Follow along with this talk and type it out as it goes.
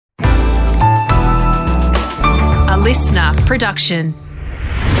listener production.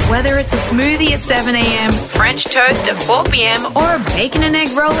 Whether it's a smoothie at 7 a.m, French toast at 4 p.m, or a bacon and egg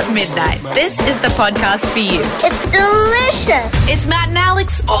roll at midnight, this is the podcast for you. It's delicious. It's Matt and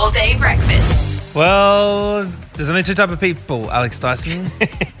Alex All Day Breakfast. Well, there's only two type of people, Alex Dyson.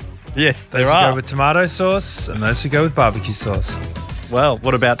 Yes, Those there who are. go with tomato sauce and those who go with barbecue sauce. Well,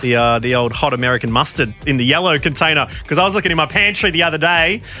 what about the old hot American mustard in the yellow container? Because I was looking in my pantry the other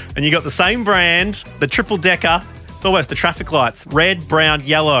day and you got the same brand, the triple decker. It's almost the traffic lights. Red, brown,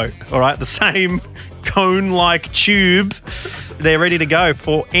 yellow. All right, the same cone-like tube. They're ready to go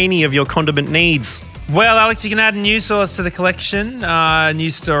for any of your condiment needs. Well, Alex, you can add a new sauce to the collection.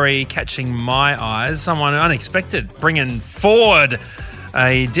 New story catching my eyes. Someone unexpected bringing forward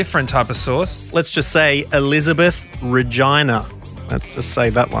a different type of sauce. Let's just say Elizabeth Regina. Let's just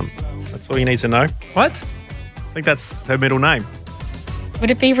say that one. That's all you need to know. What? I think that's her middle name. Would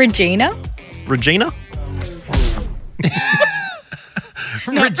it be Regina? Regina?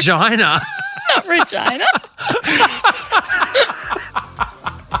 Regina. Not Regina.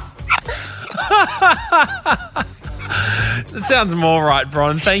 That sounds more right,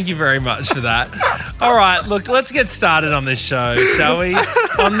 Bron. Thank you very much for that. All right, look, let's get started on this show, shall we?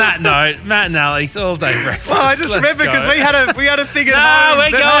 On that note, Matt and Alex, All Day Breakfast. Well, I just remember because we had a thing at No,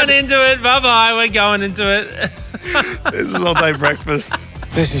 home. we're going into it. Bye-bye. We're going into it. This is All Day Breakfast.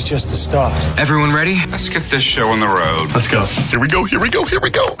 This is just the start. Everyone ready? Let's get this show on the road. Let's go. Here we go.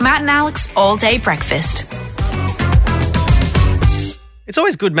 Matt and Alex All Day Breakfast. It's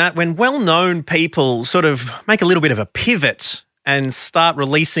always good, Matt, when well-known people sort of make a little bit of a pivot and start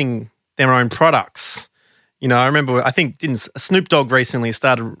releasing their own products. You know, I remember, didn't Snoop Dogg recently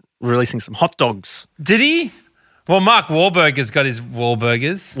started releasing some hot dogs. Did he? Well, Mark Wahlberger's got his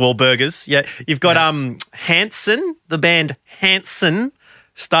Wahlburgers. Wahlburgers, yeah. You've got Hanson, the band Hanson,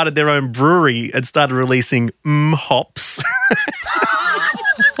 started their own brewery and started releasing hops.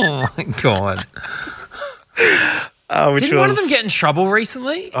 Oh, my God. Which Didn't one of them get in trouble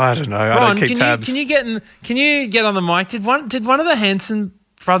recently? I don't know. I Ron, don't keep tabs. Can you get on the mic? Did one of the Hanson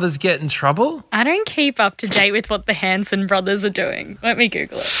brothers get in trouble? I don't keep up to date with what the Hanson brothers are doing. Let me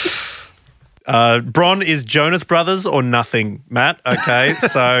Google it. Bron is Jonas Brothers or nothing, Matt. Okay,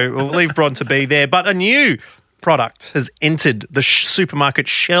 so we'll leave Bron to be there. But a new product has entered the supermarket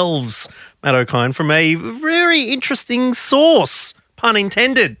shelves, Matt O'Kine, from a very interesting source, pun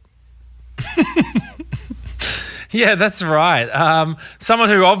intended. Yeah, that's right. Someone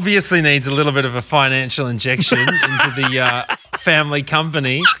who obviously needs a little bit of a financial injection into the family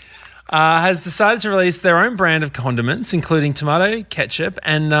company has decided to release their own brand of condiments, including tomato, ketchup,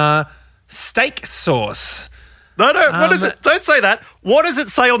 and steak sauce. No, what is it? Don't say that. What does it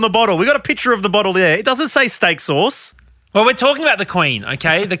say on the bottle? We got a picture of the bottle there. It doesn't say steak sauce. Well, we're talking about the Queen,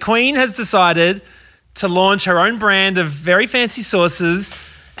 okay? The Queen has decided to launch her own brand of very fancy sauces,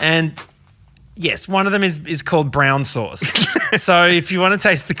 and yes, one of them is called brown sauce. So if you want to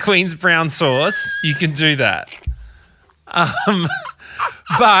taste the Queen's brown sauce, you can do that.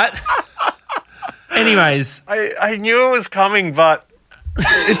 But anyways. I knew it was coming, but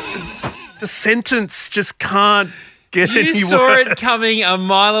the sentence just can't get any worse. You saw it coming a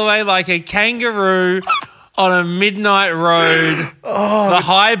mile away like a kangaroo on a midnight road. The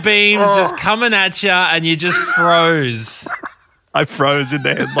high beams just coming at you and you just froze. I froze in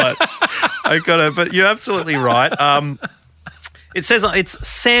the headlights. I got it, but you're absolutely right. It says it's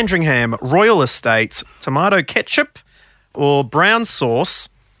Sandringham Royal Estate tomato ketchup or brown sauce.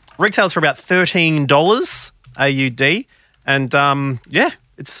 Retails for about $13 AUD. And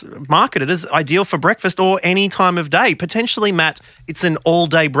it's marketed as ideal for breakfast or any time of day. Potentially, Matt, it's an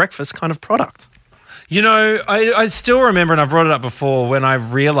all-day breakfast kind of product. You know, I still remember, and I've brought it up before, when I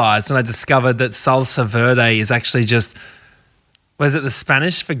discovered that salsa verde is actually just, was it the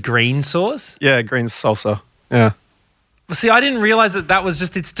Spanish for green sauce? Yeah, green salsa. Yeah. Well, see, I didn't realize that was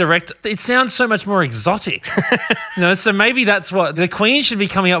just its direct. It sounds so much more exotic. So maybe that's what the Queen should be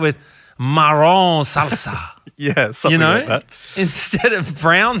coming up with, marron salsa. Yeah, something like that. Instead of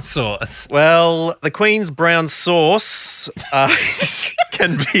brown sauce. Well, the Queen's brown sauce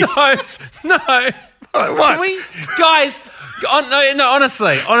can be... No. What? Can we, guys? No.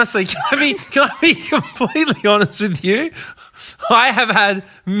 Honestly, can I be completely honest with you? I have had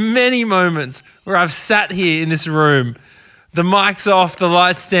many moments where I've sat here in this room, the mic's off, the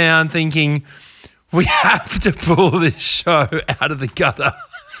lights down, thinking we have to pull this show out of the gutter.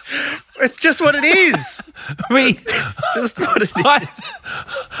 It's just what it is. It's just what it is.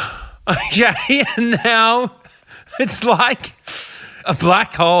 Okay, and now it's like a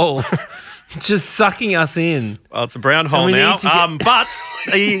black hole just sucking us in. Well, it's a brown hole we now. need to But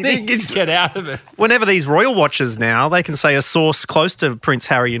Need to get out of it. whenever these royal watchers now, they can say a source close to Prince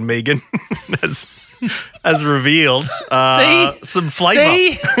Harry and Meghan has revealed some flavour.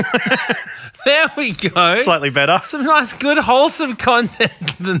 See? There we go. Slightly better. Some nice, good, wholesome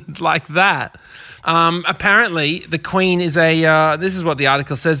content like that. Apparently, the Queen is this is what the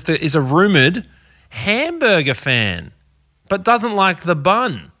article says, is a rumoured hamburger fan, but doesn't like the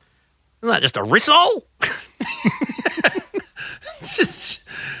bun. Isn't that just a rissole?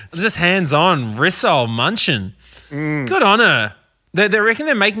 Just hands-on, rissole munching. Good on her. They reckon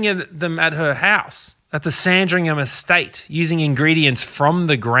they're making them at her house, at the Sandringham estate, using ingredients from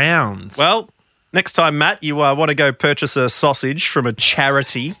the grounds. Well, next time, Matt, you want to go purchase a sausage from a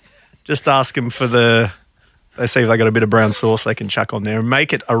charity, just ask them for they see if they got a bit of brown sauce they can chuck on there and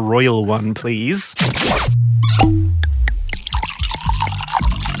make it a royal one, please.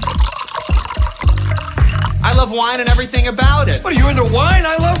 I love wine and everything about it. What, are you into wine?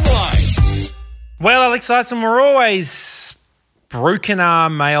 I love wine. Well, Alex Dyson, we're always spruiking our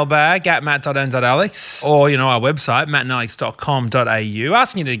mailbag at matt.n.alex or, our website, mattandalex.com.au,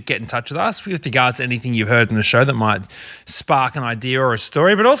 asking you to get in touch with us with regards to anything you've heard in the show that might spark an idea or a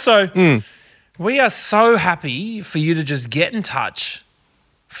story. But also, we are so happy for you to just get in touch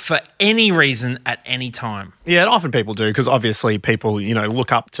for any reason at any time. Yeah, and often people do, because obviously people,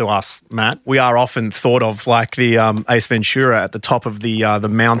 look up to us, Matt. We are often thought of like the Ace Ventura at the top of the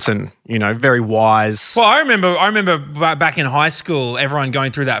mountain, very wise. Well, I remember back in high school, everyone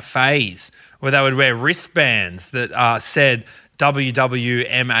going through that phase where they would wear wristbands that said WWMAAD.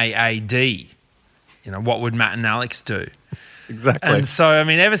 What would Matt and Alex do? Exactly. And so,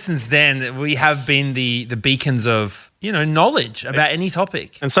 ever since then, we have been the beacons of, knowledge about any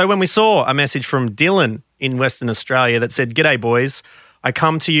topic. And so when we saw a message from Dylan in Western Australia that said, "G'day, boys. I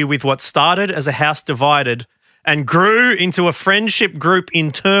come to you with what started as a house divided and grew into a friendship group in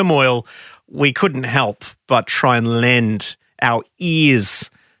turmoil, we couldn't help but try and lend our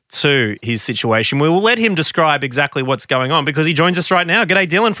ears to his situation." We will let him describe exactly what's going on because he joins us right now. G'day,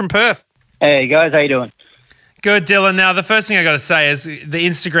 Dylan from Perth. Hey, guys. How you doing? Good, Dylan. Now, the first thing I got to say is the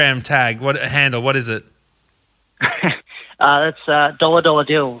Instagram tag, what is it? That's $dollar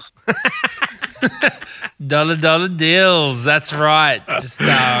deals. Dollar deals. That's right. Just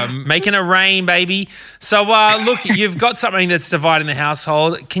making it rain, baby. So, look, you've got something that's dividing the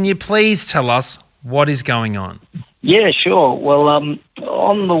household. Can you please tell us what is going on? Yeah, sure. Well,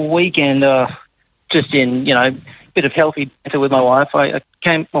 on the weekend, just in, a bit of healthy banter with my wife, I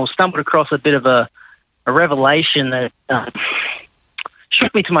stumbled across a bit of a revelation that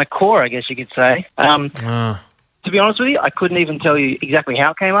shook me to my core, I guess you could say. To be honest with you, I couldn't even tell you exactly how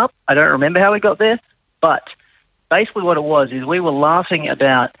it came up. I don't remember how it got there. But basically what it was is we were laughing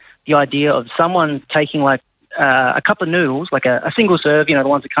about the idea of someone taking like a cup of noodles, like a single serve, the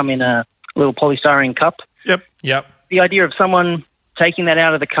ones that come in a little polystyrene cup. Yep. The idea of someone taking that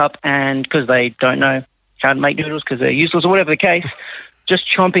out of the cup and because they don't know how to make noodles because they're useless or whatever the case, just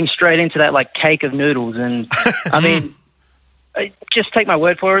chomping straight into that like cake of noodles. And just take my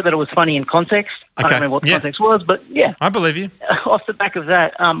word for it that it was funny in context. Okay. I don't remember what the context was, but yeah. I believe you. Off the back of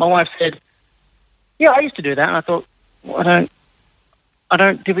that, my wife said, "Yeah, I used to do that." And I thought, well,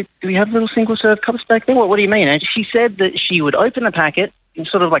 do we have little single serve cups back then? What do you mean? And she said that she would open the packet and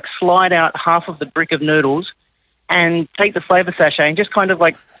sort of like slide out half of the brick of noodles and take the flavor sachet and just kind of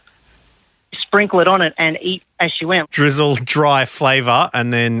like sprinkle it on it and eat as she went. Drizzle dry flavour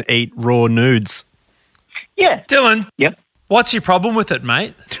and then eat raw nudes. Yeah. Dylan. Yep. What's your problem with it,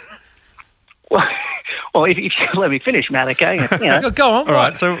 mate? Well, if you let me finish, Matt, okay? Go on. All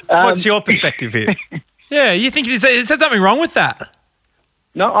right, so what's your perspective here? Yeah, you think there's something wrong with that?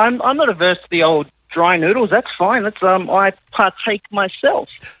 No, I'm not averse to the old dry noodles. That's fine. That's I partake myself.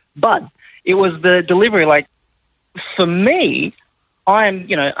 But it was the delivery. Like, for me, I'm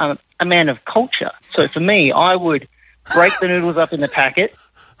a man of culture. So for me, I would break the noodles up in the packet,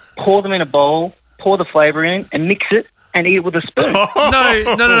 pour them in a bowl, pour the flavour in, and mix it, and eat it with a spoon.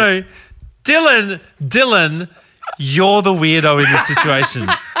 No. Dylan, you're the weirdo in this situation.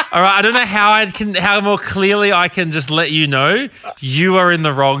 All right, I don't know how more clearly I can just let you know you are in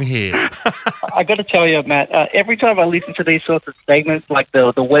the wrong here. I got to tell you, Matt, every time I listen to these sorts of statements, like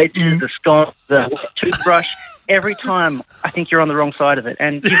the wedges, the scones, the toothbrush, every time I think you're on the wrong side of it,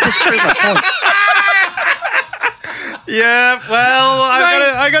 and you just proved my point. Yeah, well,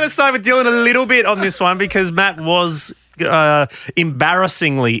 I got to side with Dylan a little bit on this one because Matt was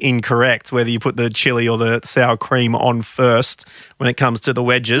embarrassingly incorrect whether you put the chili or the sour cream on first when it comes to the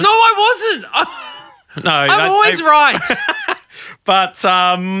wedges. No, I wasn't. I'm always right. But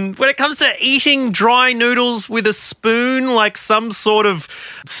when it comes to eating dry noodles with a spoon, like some sort of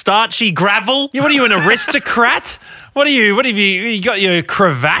starchy gravel. Yeah, what are you, an aristocrat? What have you got your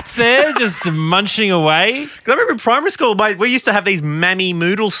cravat there just munching away? 'Cause I remember in primary school, we used to have these mammy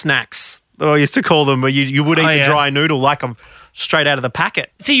noodle snacks, that I used to call them, where you would eat the dry noodle like them straight out of the packet.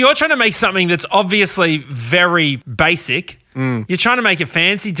 See, you're trying to make something that's obviously very basic. You're trying to make it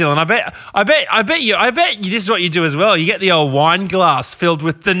fancy, Dylan. I bet you this is what you do as well. You get the old wine glass filled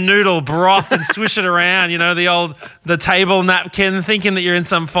with the noodle broth and swish it around, the table napkin, thinking that you're in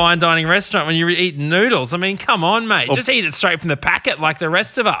some fine dining restaurant when you're eating noodles. I mean, come on, mate. Just eat it straight from the packet like the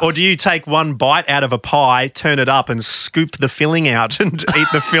rest of us. Or do you take one bite out of a pie, turn it up and scoop the filling out and eat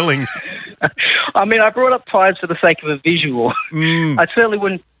the filling? I mean, I brought up pies for the sake of a visual. I certainly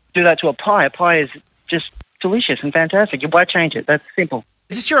wouldn't do that to a pie. A pie is just delicious and fantastic. Why change it? That's simple.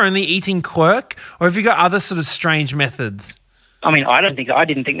 Is this your only eating quirk, or have you got other sort of strange methods? I mean, I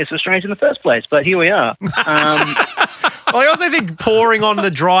didn't think this was strange in the first place, but here we are. Well, I also think pouring on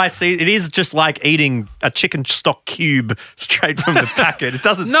the dry it is just like eating a chicken stock cube straight from the packet. It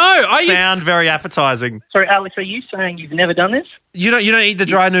doesn't sound very appetizing. Sorry, Alex, are you saying you've never done this? You don't eat the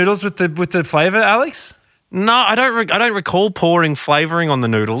dry noodles with the flavour, Alex? No, I don't recall pouring flavouring on the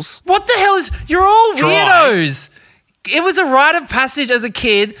noodles. What the hell is... You're all Dry. weirdos. It was a rite of passage as a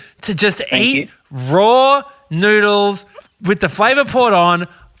kid to just eat raw noodles with the flavour poured on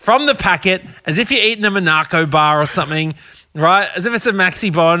from the packet as if you're eating a Monaco bar or something, right? As if it's a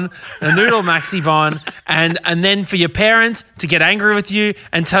Maxi Bon, a noodle Maxi Bon, and then for your parents to get angry with you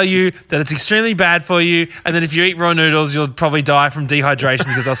and tell you that it's extremely bad for you, and that if you eat raw noodles, you'll probably die from dehydration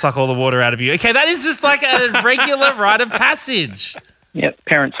because they'll suck all the water out of you. Okay, that is just like a regular rite of passage. Yep,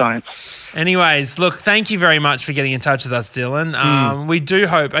 parent science. Anyways, look, thank you very much for getting in touch with us, Dylan. We do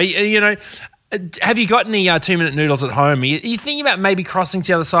hope, have you got any 2-minute noodles at home? Are you thinking about maybe crossing to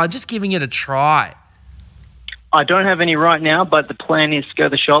the other side, just giving it a try? I don't have any right now, but the plan is to go to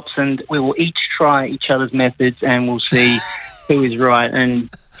the shops and we will each try each other's methods and we'll see who is right. And,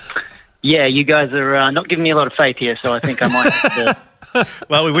 yeah, you guys are not giving me a lot of faith here, so I think I might have to...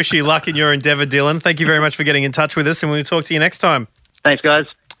 Well, we wish you luck in your endeavour, Dylan. Thank you very much for getting in touch with us, and we'll talk to you next time. Thanks, guys.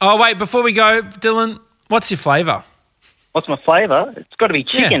 Oh, wait, before we go, Dylan, what's your flavour? What's my flavour? It's got to be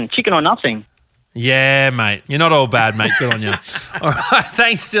chicken. Yeah. Chicken or nothing. Yeah, mate. You're not all bad, mate. Good on you. All right,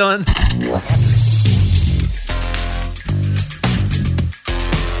 thanks, Dylan.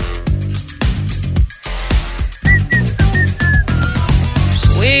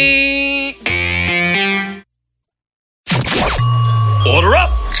 Sweet. Order up.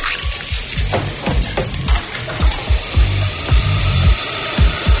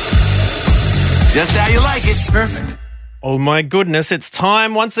 Just how you like it. Perfect. Oh my goodness, it's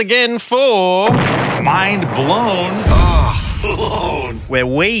time once again for Mind blown. Blown. where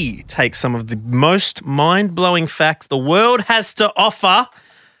we take some of the most mind-blowing facts the world has to offer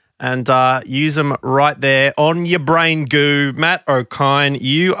and use them right there on your brain goo. Matt O'Kine,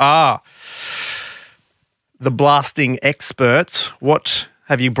 you are the blasting expert. What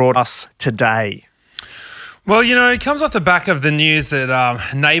have you brought us today? Well, it comes off the back of the news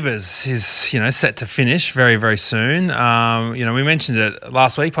that Neighbours is, set to finish very, very soon. We mentioned it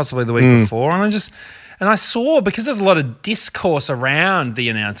last week, possibly the week before, and I saw, because there's a lot of discourse around the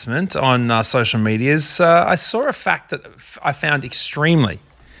announcement on social medias, I saw a fact that I found extremely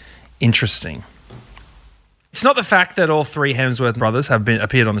interesting. It's not the fact that all three Hemsworth brothers have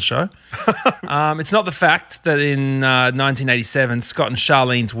appeared on the show. It's not the fact that in 1987, Scott and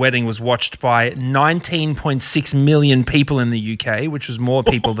Charlene's wedding was watched by 19.6 million people in the UK, which was more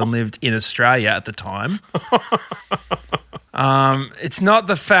people than lived in Australia at the time. It's not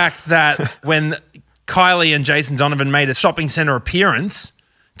the fact that when Kylie and Jason Donovan made a shopping centre appearance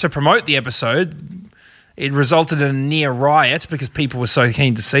to promote the episode, it resulted in a near riot because people were so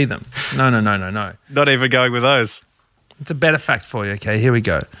keen to see them. No. Not even going with those. It's a better fact for you. Okay, here we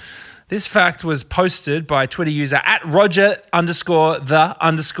go. This fact was posted by Twitter user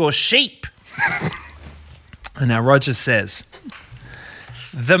 @Roger_the_sheep. And now Roger says,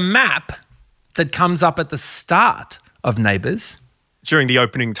 the map that comes up at the start of Neighbours. During the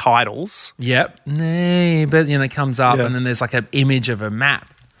opening titles. Yep. Neighbours, it comes up and then there's like an image of a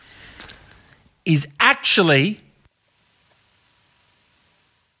map. Is actually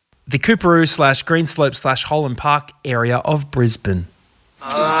the Coorparoo / Greenslope / Holland Park area of Brisbane.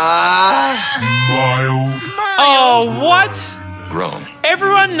 Mild. Oh, what? Wrong.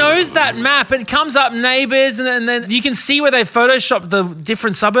 Everyone knows that map. It comes up Neighbours and then you can see where they've photoshopped the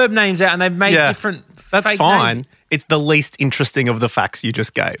different suburb names out and they've made different That's fake fine. names. It's the least interesting of the facts you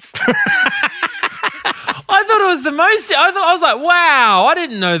just gave. I thought thought it was the most. I was like, wow, I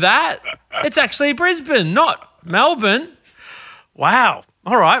didn't know that. It's actually Brisbane, not Melbourne. Wow.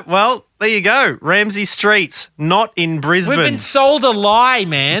 All right. Well, there you go. Ramsay Street, not in Brisbane. We've been sold a lie,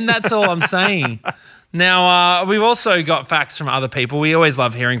 man. That's all I'm saying. Now, we've also got facts from other people. We always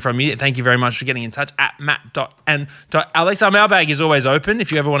love hearing from you. Thank you very much for getting in touch at matt.and.alex. Our mailbag is always open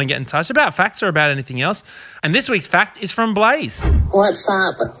if you ever want to get in touch about facts or about anything else. And this week's fact is from Blaze. What's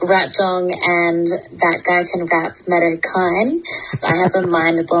up, Rat Dong and that guy can rap Meadow Kine? I have a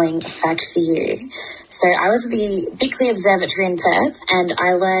mind-blowing fact for you. So I was at the Bickley Observatory in Perth, and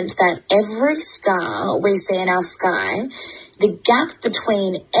I learned that every star we see in our sky, the gap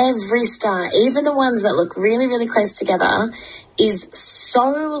between every star, even the ones that look really, really close together, is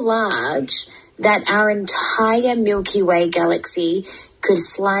so large that our entire Milky Way galaxy could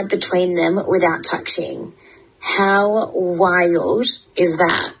slide between them without touching. How wild is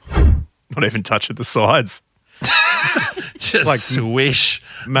that? Not even touching the sides. Just like swish.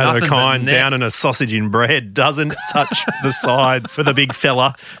 Matokine down in a sausage in bread doesn't touch the sides with a big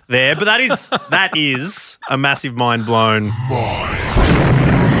fella there. But that is a massive mind blown.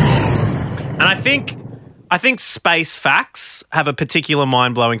 And I think space facts have a particular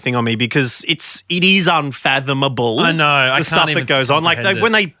mind blowing thing on me because it is unfathomable. I know. The stuff that goes on. Like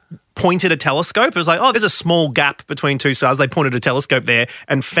when they pointed a telescope, it was like, oh, there's a small gap between two stars. They pointed a telescope there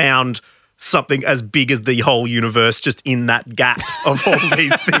and found something as big as the whole universe just in that gap of all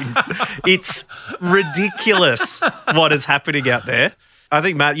these things. It's ridiculous what is happening out there. I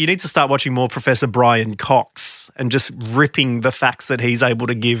think, Matt, you need to start watching more Professor Brian Cox and just ripping the facts that he's able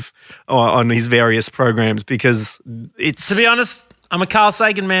to give on his various programs because it's... To be honest, I'm a Carl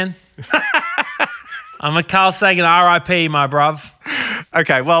Sagan man. I'm a Carl Sagan RIP, my bruv.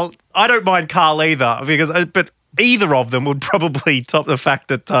 Okay, well, I don't mind Carl either but either of them would probably top the fact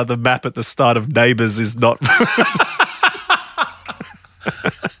that the map at the start of Neighbours is not...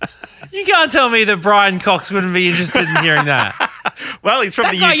 You can't tell me that Brian Cox wouldn't be interested in hearing that. Well, he's from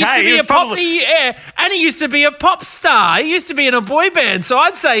that the guy UK. Used to be and he used to be a pop star. He used to be in a boy band. So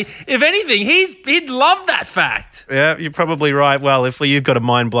I'd say, if anything, he'd love that fact. Yeah, you're probably right. Well, if you've got a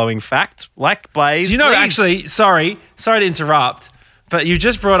mind-blowing fact, like Blaze, do you know, please. actually, sorry to interrupt, but you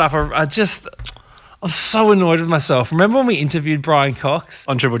just brought up I'm so annoyed with myself. Remember when we interviewed Brian Cox?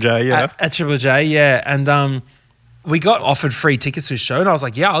 On Triple J, yeah. At Triple J, yeah. And we got offered free tickets to his show, and I was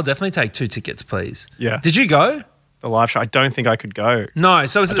like, yeah, I'll definitely take 2 tickets, please. Yeah. Did you go? The live show? I don't think I could go. No,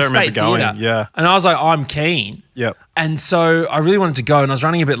 so it was at the State Theatre. Yeah. And I was like, I'm keen. Yep. And so I really wanted to go, and I was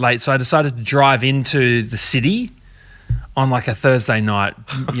running a bit late, so I decided to drive into the city on like a Thursday night,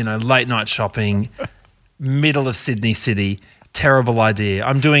 late night shopping, middle of Sydney City. Terrible idea.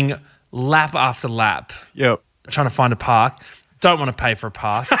 I'm doing lap after lap. Yep. Trying to find a park. Don't want to pay for a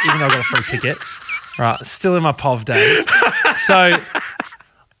park, even though I got a free ticket. Right. Still in my POV days. So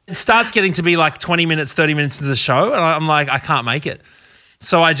it starts getting to be like 20 minutes, 30 minutes into the show, and I'm like, I can't make it.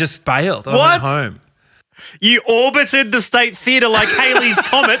 So I just bailed. And I went home. You orbited the State Theatre like Halley's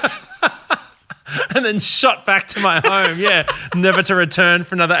Comet. And then shot back to my home. Yeah. Never to return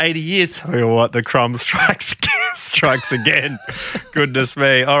for another 80 years. Tell you what, the crumb strikes again. Goodness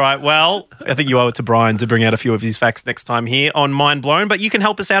me. All right, well, I think you owe it to Brian to bring out a few of his facts next time here on Mind Blown, but you can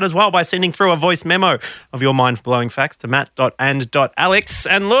help us out as well by sending through a voice memo of your mind-blowing facts to matt.and.alex.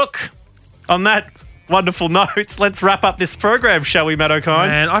 And look, on that wonderful note, let's wrap up this program, shall we, Matt O'Kine?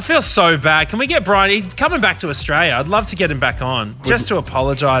 Man, I feel so bad. Can we get Brian? He's coming back to Australia. I'd love to get him back on just to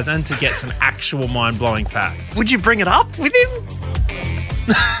apologise and to get some actual mind-blowing facts. Would you bring it up with him?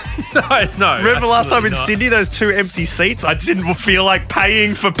 No. Remember last time in Sydney, those 2 empty seats? I didn't feel like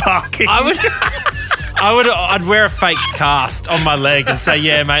paying for parking. I'd wear a fake cast on my leg and say,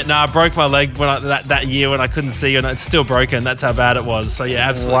 yeah, mate, I broke my leg that year when I couldn't see you, and it's still broken. That's how bad it was. So, yeah,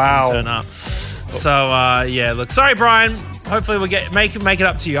 absolutely couldn't turn up. So, yeah, look, sorry, Brian. Hopefully we'll make it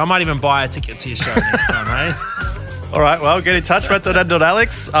up to you. I might even buy a ticket to your show next time, eh? All right, well, get in touch,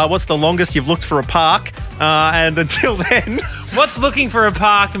 matt.and.alex. What's the longest you've looked for a park? And until then... What's looking for a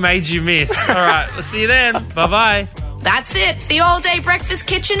park made you miss? All right, we'll see you then. Bye-bye. That's it. The all-day breakfast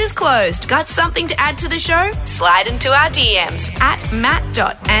kitchen is closed. Got something to add to the show? Slide into our DMs at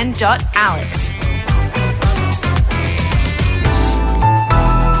matt.and.alex.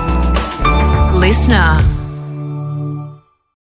 Listener.